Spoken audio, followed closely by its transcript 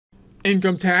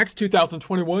Income tax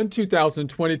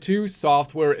 2021-2022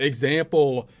 software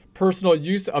example. Personal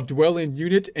use of dwelling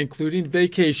unit including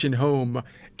vacation home.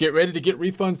 Get ready to get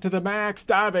refunds to the max.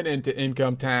 Diving into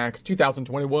income tax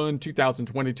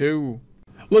 2021-2022.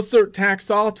 Let's search tax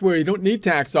software. You don't need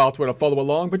tax software to follow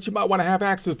along, but you might want to have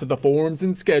access to the forms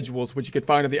and schedules, which you can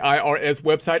find on the IRS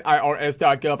website,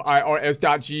 irs.gov,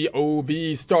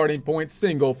 irs.gov. Starting point,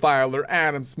 single filer,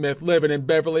 Adam Smith, living in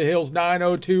Beverly Hills,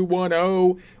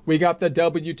 90210. We got the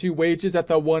W-2 wages at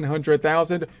the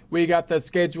 100,000. We got the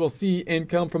Schedule C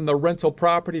income from the rental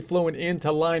property flowing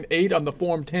into line 8 on the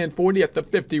Form 1040 at the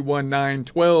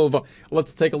 51,912.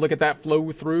 Let's take a look at that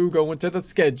flow through. Going to the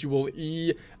Schedule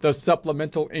E, the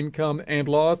supplemental income and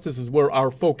loss. This is where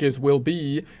our focus will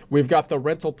be. We've got the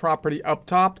rental property up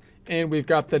top, and we've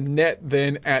got the net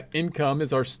then at income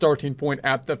is our starting point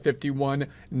at the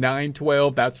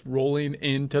 51,912. That's rolling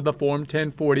into the Form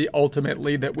 1040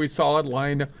 ultimately that we saw at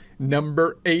line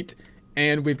number 8.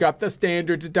 And we've got the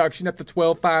standard deduction at the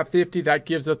 12,550. That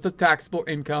gives us the taxable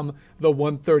income, the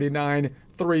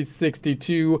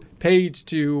 139,362. Page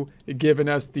 2 giving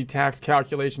us the tax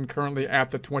calculation currently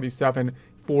at the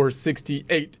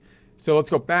 27,468. So let's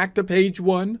go back to page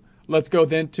 1. Let's go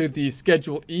then to the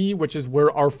Schedule E, which is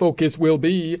where our focus will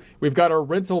be. We've got our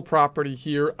rental property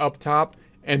here up top.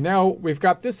 And now we've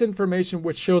got this information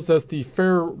which shows us the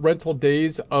fair rental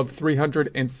days of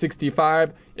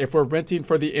 365. If we're renting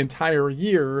for the entire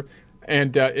year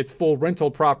and it's full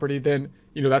rental property, then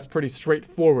that's pretty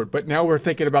straightforward. But now we're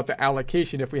thinking about the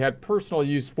allocation. If we had personal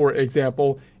use, for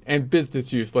example, and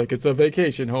business use, like it's a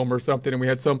vacation home or something, and we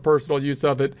had some personal use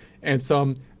of it and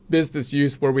some business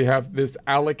use, where we have this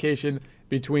allocation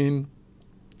between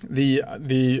the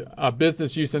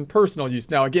business use and personal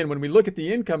use. Now, again, when we look at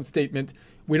the income statement,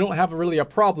 we don't have really a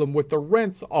problem with the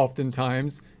rents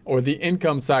oftentimes, or the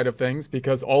income side of things,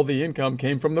 because all the income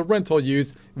came from the rental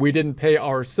use. We didn't pay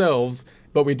ourselves,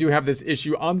 but we do have this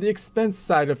issue on the expense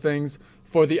side of things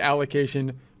for the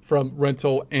allocation from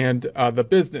rental and the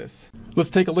business.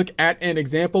 Let's take a look at an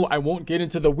example. I won't get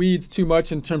into the weeds too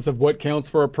much in terms of what counts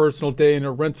for a personal day and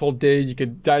a rental day. You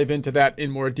could dive into that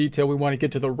in more detail. We want to get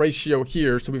to the ratio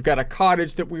here. So we've got a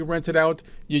cottage that we rented out.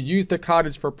 You use the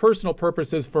cottage for personal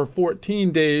purposes for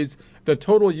 14 days. The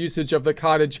total usage of the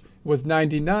cottage was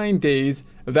 99 days.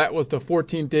 That was the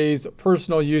 14 days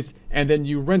personal use, and then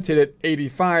you rented it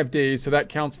 85 days. So that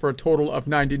counts for a total of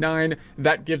 99.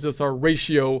 That gives us our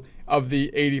ratio of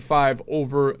the 85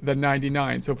 over the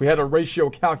 99. So if we had a ratio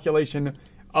calculation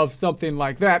of something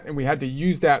like that, and we had to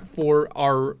use that for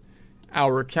our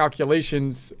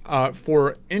calculations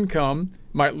for income,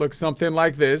 might look something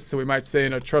like this. So we might say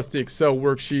in a trusty Excel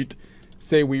worksheet,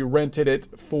 say we rented it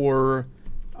for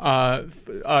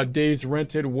days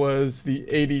rented was the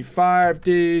 85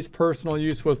 days, personal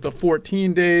use was the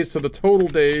 14 days, so the total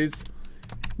days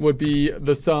would be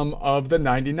the sum of the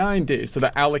 99 days. So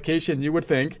the allocation, you would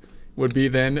think, would be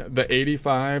then the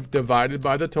 85 divided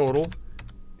by the total,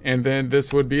 and then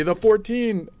this would be the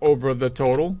 14 over the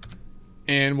total,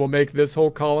 and we'll make this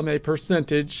whole column a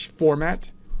percentage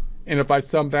format, and if I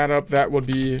sum that up, that would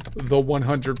be the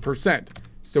 100%.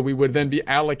 So we would then be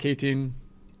allocating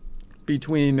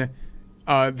between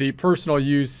the personal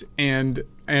use and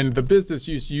the business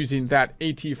use using that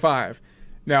 85.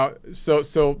 Now,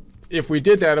 so if we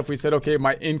did that, if we said, okay,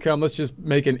 my income, let's just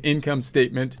make an income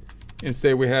statement and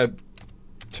say we had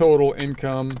total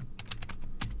income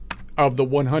of the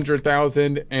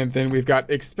 100,000, and then we've got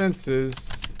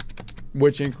expenses,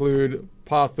 which include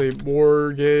possibly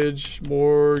mortgage,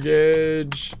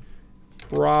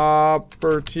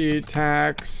 property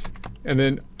tax, and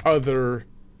then other.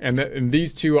 And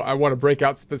these two I want to break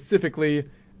out specifically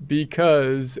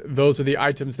because those are the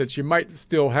items that you might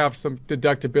still have some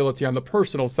deductibility on the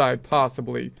personal side,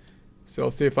 possibly. So I'll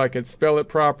see if I can spell it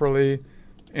properly.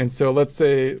 And so let's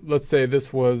say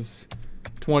this was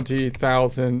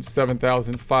 20,000,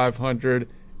 7,500,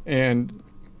 and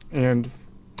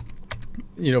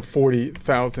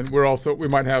 40,000. We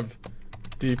might have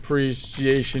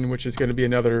depreciation, which is going to be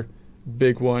another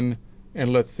big one.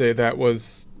 And let's say that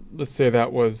was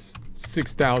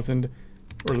 6,000,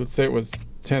 or let's say it was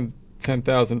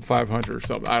 10,500 or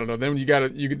something. I don't know. Then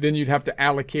then you'd have to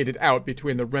allocate it out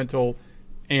between the rental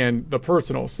and the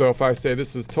personal. So if I say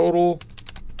this is total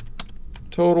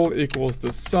equals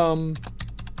the sum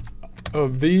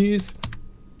of these,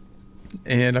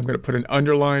 and I'm going to put an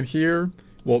underline here.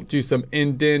 We'll do some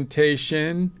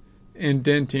indenting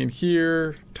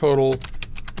here. Total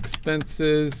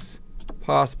expenses,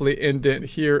 possibly indent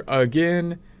here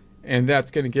again. And that's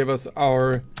going to give us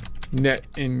our net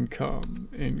income,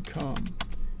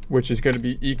 which is going to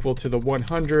be equal to the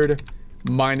 100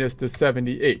 minus the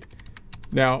 78.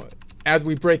 Now, as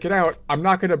we break it out, I'm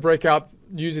not going to break out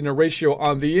using a ratio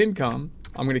on the income.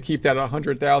 I'm going to keep that at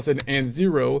 100,000 and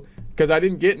 0 because I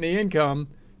didn't get any income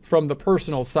from the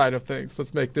personal side of things.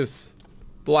 Let's make this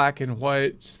black and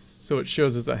white so it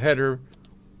shows as a header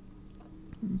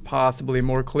possibly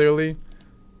more clearly.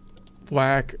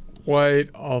 Black, white,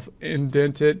 I'll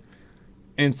indent it.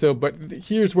 And so, but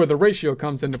here's where the ratio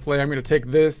comes into play. I'm going to take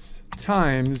this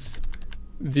times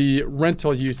the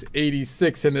rental use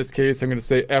 86 in this case. I'm going to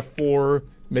say F4,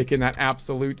 making that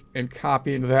absolute and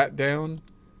copying that down.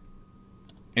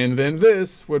 And then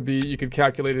this would be, you could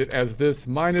calculate it as this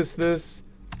minus this,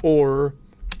 or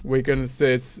we're going to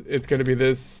say it's going to be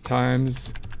this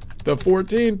times the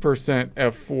 14%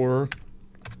 F4.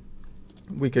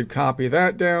 We could copy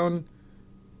that down,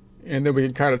 and then we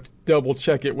can kind of double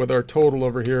check it with our total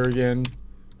over here again.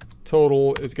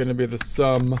 Total is going to be the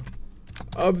sum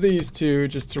of these two,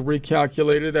 just to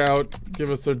recalculate it out, give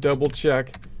us a double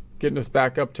check, getting us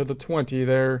back up to the 20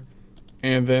 there.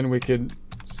 And then we could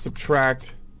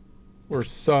subtract, or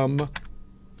sum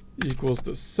equals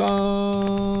the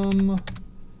sum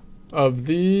of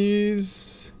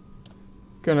these.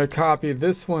 Gonna copy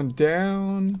this one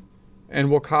down, and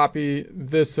we'll copy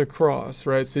this across,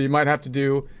 right? So you might have to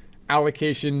do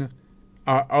allocation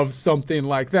of something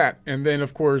like that. And then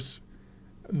of course,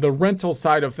 the rental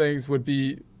side of things would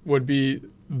be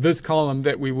this column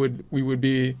that we would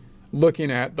be looking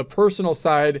at. The personal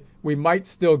side, we might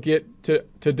still get to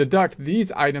deduct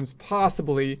these items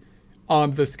possibly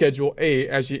on the Schedule A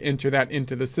as you enter that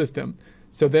into the system.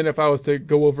 So then if I was to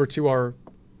go over to our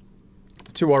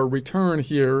return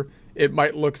here, it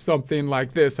might look something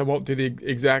like this. I won't do the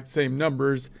exact same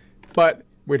numbers, but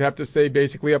we'd have to say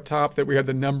basically up top that we had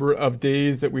the number of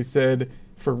days that we said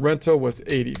for rental was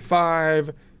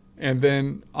 85. And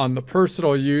then on the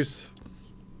personal use,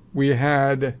 we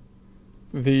had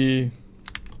the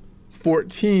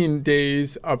 14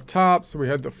 days up top. So we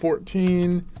had the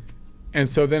 14. And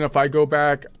so then if I go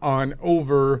back on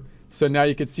over, so now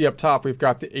you can see up top, we've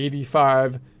got the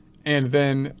 85 and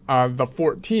then the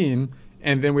 14.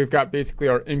 And then we've got basically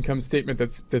our income statement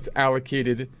that's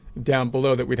allocated down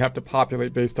below that we'd have to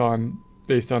populate based on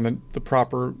the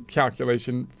proper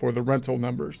calculation for the rental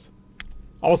numbers.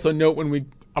 Also note when we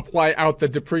apply out the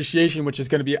depreciation, which is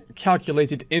going to be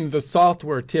calculated in the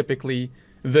software typically,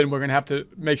 then we're going to have to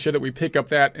make sure that we pick up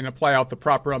that and apply out the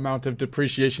proper amount of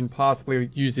depreciation,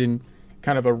 possibly using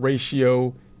kind of a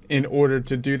ratio in order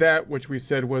to do that, which we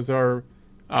said was our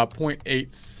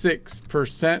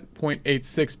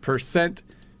 0.86%,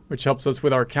 which helps us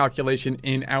with our calculation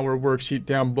in our worksheet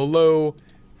down below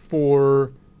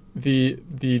for the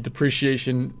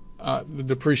depreciation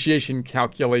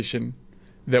calculation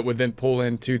that would then pull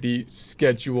into the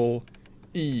Schedule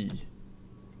E.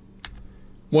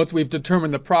 Once we've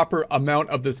determined the proper amount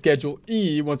of the Schedule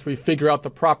E, once we figure out the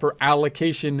proper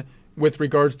allocation with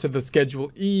regards to the Schedule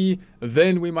E,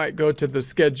 then we might go to the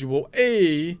Schedule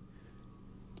A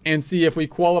and see if we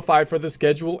qualify for the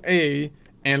Schedule A,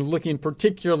 and looking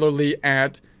particularly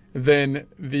at then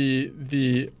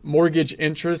the mortgage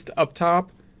interest up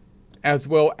top, as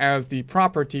well as the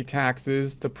property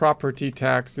taxes. The property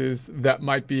taxes that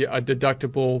might be a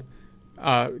deductible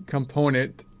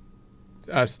component,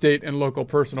 state and local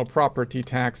personal property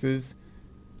taxes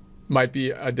might be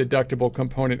a deductible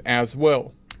component as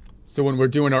well. So when we're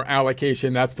doing our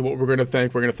allocation, that's what we're going to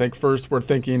think. We're going to think first, we're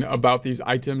thinking about these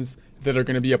items that are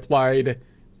going to be applied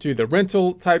to the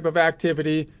rental type of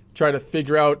activity, try to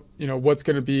figure out, what's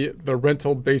going to be the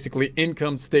rental basically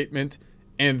income statement.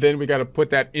 And then we got to put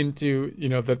that into,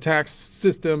 the tax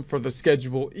system for the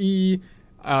Schedule E,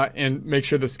 and make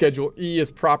sure the Schedule E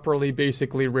is properly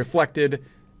basically reflected.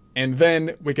 And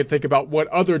then we could think about what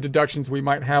other deductions we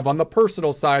might have on the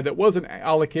personal side that wasn't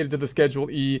allocated to the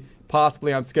Schedule E,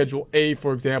 possibly on Schedule A,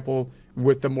 for example,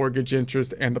 with the mortgage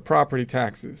interest and the property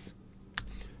taxes.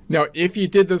 Now, if you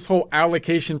did this whole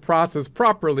allocation process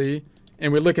properly,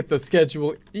 and we look at the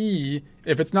Schedule E,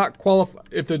 if it's not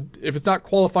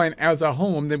qualifying as a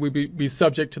home, then we'd be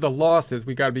subject to the losses.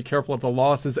 We got to be careful of the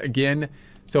losses again.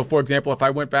 So, for example, if I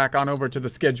went back on over to the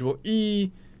Schedule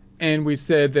E, and we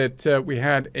said that we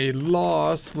had a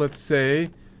loss, let's say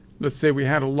we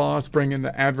had a loss bringing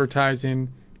the advertising,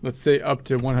 let's say up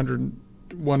to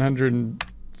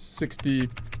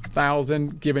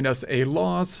 160,000, giving us a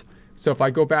loss. So if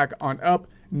I go back on up,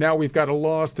 now we've got a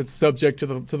loss that's subject to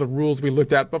the rules we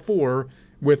looked at before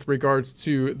with regards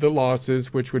to the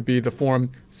losses, which would be the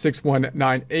form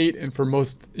 6198. And for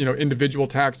most individual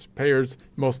taxpayers,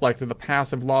 most likely the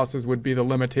passive losses would be the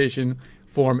limitation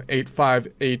form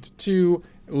 8582,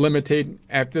 limited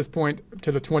at this point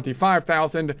to the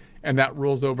 25,000, and that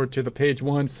rolls over to the page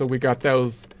 1. So we got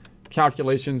those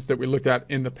calculations that we looked at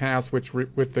in the past, which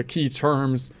with the key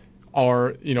terms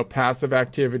are, passive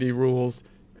activity rules.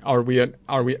 Are we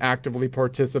actively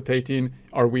participating?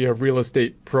 Are we a real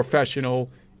estate professional?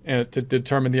 To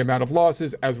determine the amount of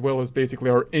losses, as well as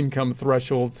basically our income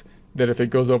thresholds, that if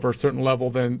it goes over a certain level,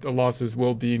 then the losses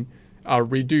will be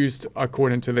reduced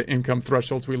according to the income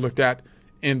thresholds we looked at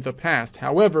in the past.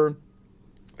 However,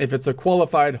 if it's a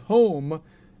qualified home,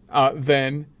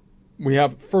 then we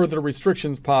have further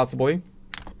restrictions possibly.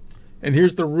 And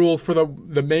here's the rules for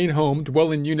the main home,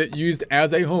 dwelling unit used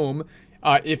as a home.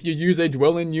 If you use a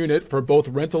dwelling unit for both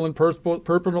rental and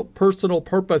personal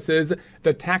purposes,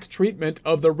 the tax treatment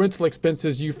of the rental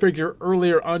expenses you figure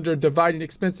earlier under dividing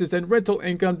expenses and rental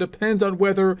income depends on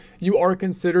whether you are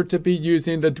considered to be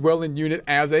using the dwelling unit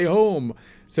as a home.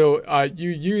 So you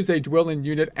use a dwelling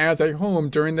unit as a home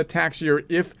during the tax year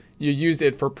if you use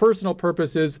it for personal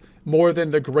purposes more than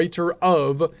the greater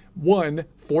of 1,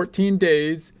 14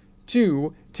 days,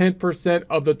 2, 10%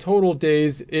 of the total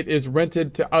days it is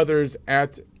rented to others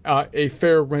at a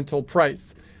fair rental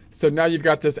price. So now you've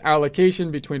got this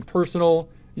allocation between personal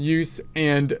use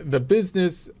and the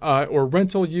business or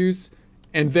rental use.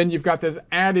 And then you've got this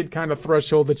added kind of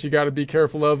threshold that you got to be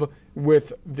careful of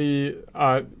with the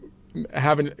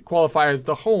having it qualify as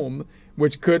the home,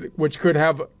 which could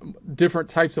have different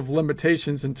types of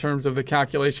limitations in terms of the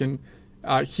calculation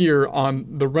here on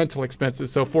the rental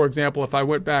expenses. So for example, if I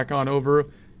went back on over,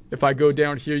 if I go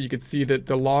down here, you could see that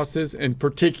the losses in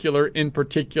particular,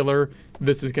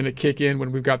 this is going to kick in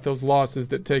when we've got those losses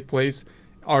that take place,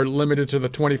 are limited to the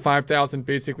 25,000,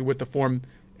 basically with the form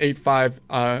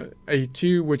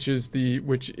 85A2, which is the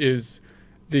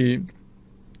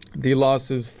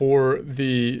losses for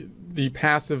the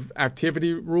passive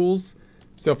activity rules.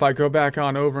 So if I go back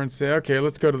on over and say, okay,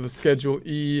 let's go to the Schedule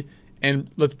E, and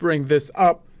let's bring this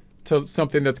up to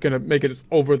something that's going to make it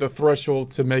over the threshold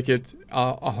to make it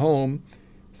a home.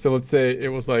 So let's say it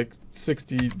was like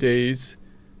 60 days.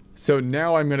 So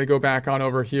now I'm going to go back on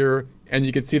over here, and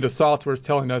you can see the software is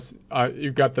telling us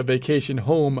you've got the vacation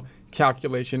home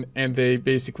calculation, and they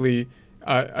basically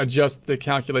adjust the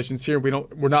calculations here.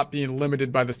 We're not being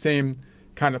limited by the same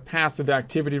kind of passive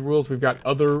activity rules. We've got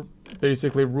other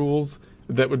basically rules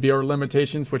that would be our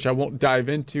limitations, which I won't dive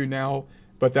into now.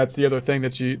 But that's the other thing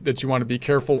that you want to be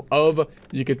careful of.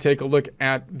 You could take a look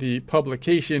at the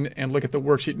publication and look at the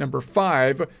worksheet number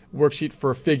 5, worksheet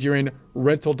for figuring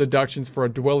rental deductions for a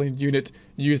dwelling unit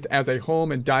used as a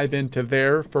home, and dive into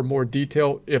there for more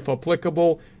detail if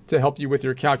applicable to help you with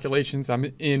your calculations.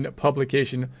 I'm in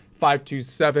publication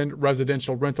 527,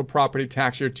 Residential Rental Property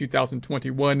Tax Year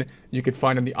 2021. You can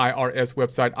find on the IRS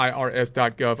website,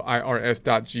 irs.gov,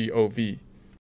 irs.gov.